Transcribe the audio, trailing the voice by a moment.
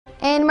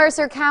In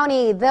Mercer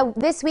County,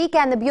 this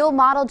weekend, the Buhl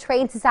Model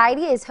Train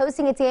Society is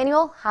hosting its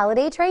annual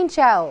holiday train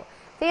show.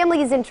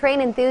 Families and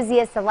train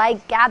enthusiasts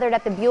alike gathered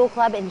at the Buhl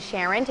Club in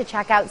Sharon to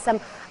check out some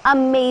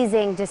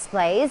amazing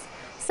displays.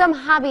 Some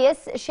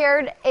hobbyists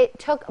shared it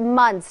took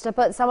months to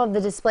put some of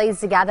the displays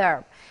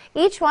together.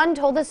 Each one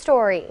told a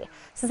story.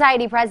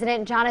 Society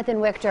President Jonathan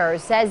Wichter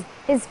says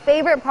his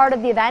favorite part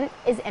of the event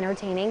is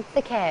entertaining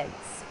the kids.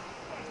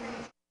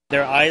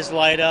 Their eyes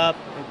light up,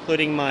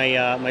 including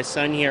my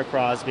son here,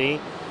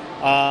 Crosby.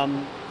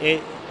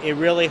 It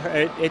really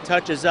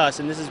touches us,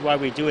 and this is why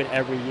we do it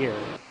every year.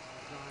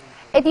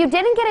 If you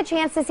didn't get a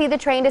chance to see the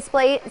train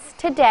displays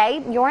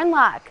today, you're in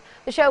luck.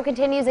 The show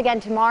continues again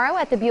tomorrow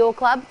at the Buhl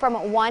Club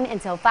from 1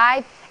 until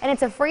 5, and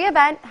it's a free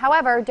event.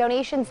 However,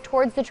 donations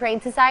towards the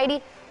Train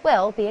Society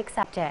will be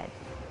accepted.